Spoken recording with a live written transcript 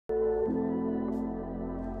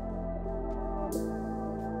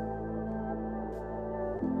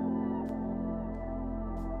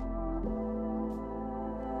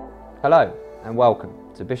Hello and welcome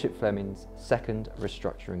to Bishop Fleming's second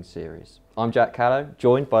restructuring series. I'm Jack Callow,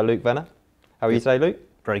 joined by Luke Venner. How are you today, Luke?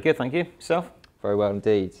 Very good, thank you. Yourself? Very well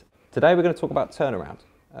indeed. Today we're going to talk about turnaround,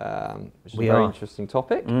 which is a very interesting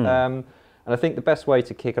topic. And I think the best way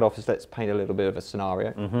to kick it off is let's paint a little bit of a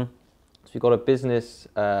scenario. So you've got a business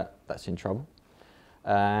that's in trouble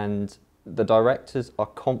and the directors are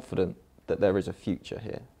confident that there is a future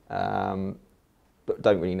here. But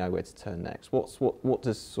don't really know where to turn next. What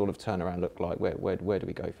does sort of turnaround look like? Where do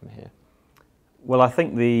we go from here? Well, I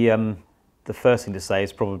think the first thing to say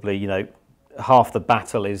is probably half the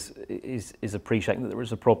battle is appreciating that there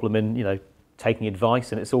is a problem in taking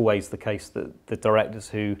advice, and it's always the case that the directors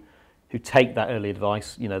who take that early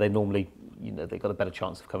advice, they normally they've got a better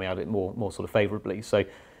chance of coming out of it more sort of favourably. So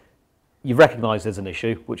you recognise there's an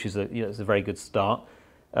issue, which is it's a very good start.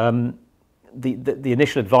 The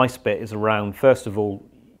initial advice bit is around, first of all,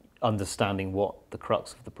 understanding what the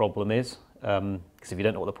crux of the problem is. Because if you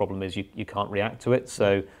don't know what the problem is, you can't react to it.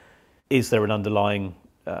 So is there an underlying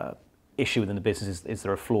issue within the business? Is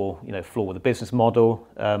there a flaw with the business model?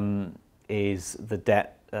 Is the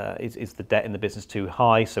debt is the debt in the business too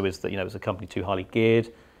high? So is the company too highly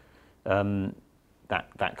geared?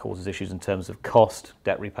 That causes issues in terms of cost,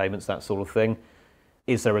 debt repayments, that sort of thing.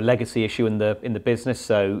 Is there a legacy issue in the business?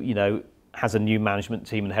 So has a new management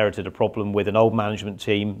team inherited a problem with an old management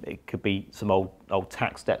team? It could be some old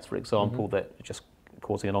tax debts, for example, that are just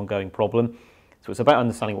causing an ongoing problem. So it's about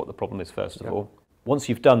understanding what the problem is first of all. Once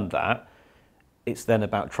you've done that, it's then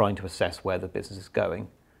about trying to assess where the business is going.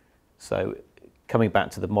 So coming back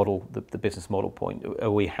to the model, the business model point,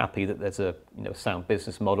 are we happy that there's a sound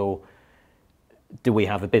business model? Do we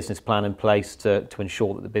have a business plan in place to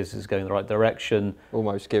ensure that the business is going in the right direction?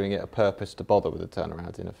 Almost giving it a purpose to bother with the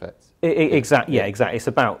turnaround, in effect. Exactly. Exactly.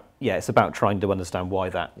 It's about trying to understand why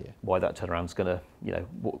that turnaround's going to,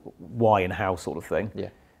 why and how sort of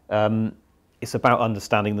thing. It's about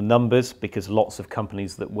understanding the numbers, because lots of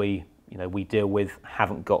companies that we deal with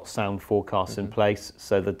haven't got sound forecasts in place.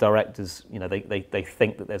 So the directors, they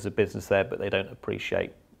think that there's a business there, but they don't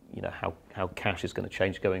appreciate, how cash is going to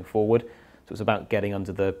change going forward. So it's about getting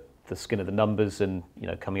under the skin of the numbers and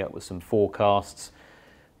coming up with some forecasts.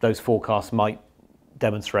 Those forecasts might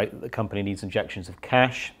demonstrate that the company needs injections of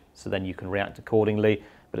cash, so then you can react accordingly.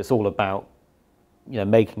 But it's all about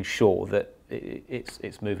making sure that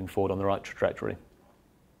it's moving forward on the right trajectory.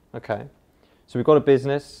 Okay, so we've got a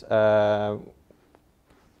business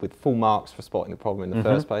with full marks for spotting the problem in the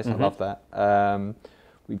first place. I love that.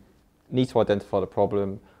 We need to identify the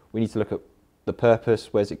problem. We need to look at the purpose,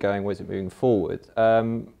 where's it going, where's it moving forward.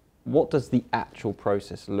 What does the actual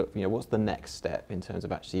process look, what's the next step in terms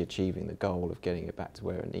of actually achieving the goal of getting it back to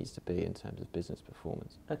where it needs to be in terms of business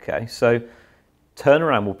performance? Okay, so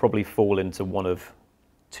turnaround will probably fall into one of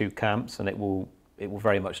two camps, and it will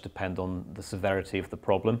very much depend on the severity of the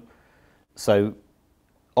problem. So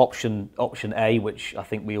option A, which I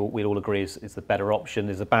think we all agree is the better option,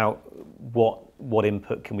 is about what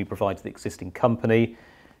input can we provide to the existing company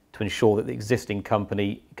to ensure that the existing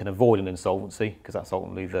company can avoid an insolvency, because that's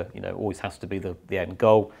ultimately always has to be the end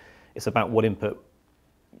goal. It's about what input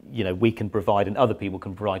we can provide and other people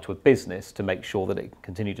can provide to a business to make sure that it can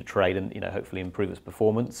continue to trade and hopefully improve its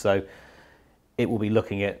performance. So it will be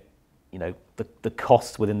looking at the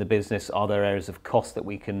costs within the business. Are there areas of cost that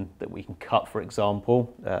we can cut, for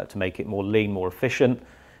example, to make it more lean, more efficient?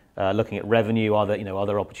 Looking at revenue, are there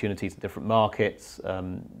other opportunities in different markets?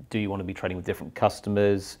 Do you want to be trading with different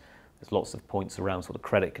customers? There's lots of points around sort of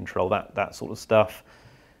credit control, that sort of stuff.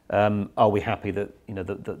 Are we happy that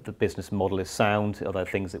the business model is sound? Are there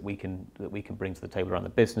things that we can bring to the table around the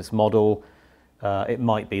business model? It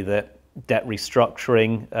might be that debt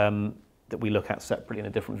restructuring that we look at separately in a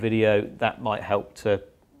different video, that might help to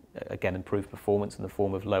again improve performance in the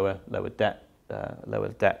form of lower debt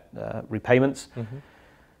repayments.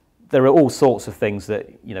 There are all sorts of things that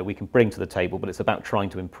we can bring to the table, but it's about trying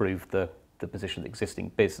to improve the position of the existing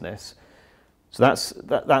business. So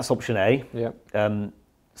that's option A.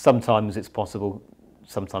 Sometimes it's possible,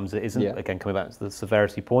 sometimes it isn't. Again, coming back to the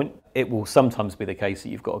severity point, it will sometimes be the case that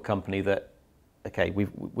you've got a company that,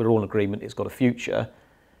 we're all in agreement, it's got a future,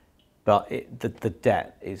 but the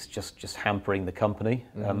debt is just hampering the company,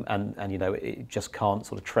 and it just can't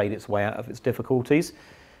sort of trade its way out of its difficulties.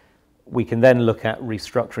 We can then look at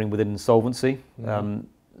restructuring within insolvency.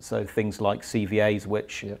 So things like CVAs,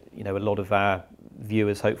 which a lot of our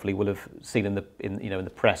viewers hopefully will have seen in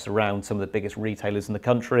the press around some of the biggest retailers in the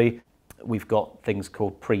country. We've got things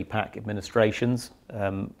called pre-pack administrations,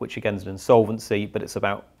 which again is an insolvency, but it's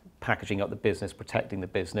about packaging up the business, protecting the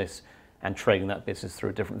business, and trading that business through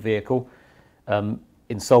a different vehicle.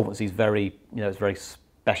 insolvency is very, it's very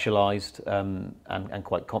specialised and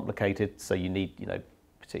quite complicated. So you need,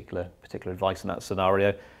 particular advice in that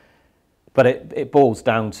scenario. But it boils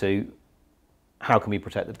down to how can we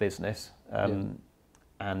protect the business, and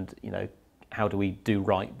how do we do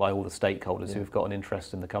right by all the stakeholders who've got an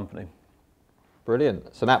interest in the company. Brilliant.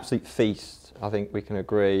 It's an absolute feast, I think we can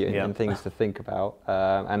agree, and things to think about.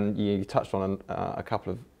 And you touched on a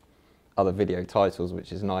couple of other video titles,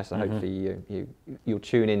 which is nice. So hopefully you'll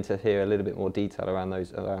tune in to hear a little bit more detail around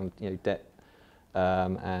those, around debt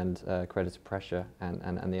and creditor pressure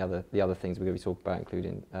and the other things we're going to be talking about,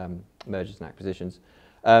 including mergers and acquisitions.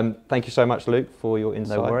 Thank you so much, Luke, for your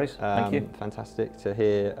insight. No worries. Thank you. Fantastic to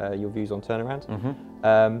hear your views on turnaround.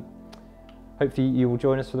 Hopefully you will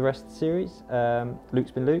join us for the rest of the series.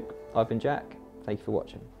 Luke's been Luke, I've been Jack. Thank you for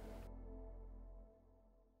watching.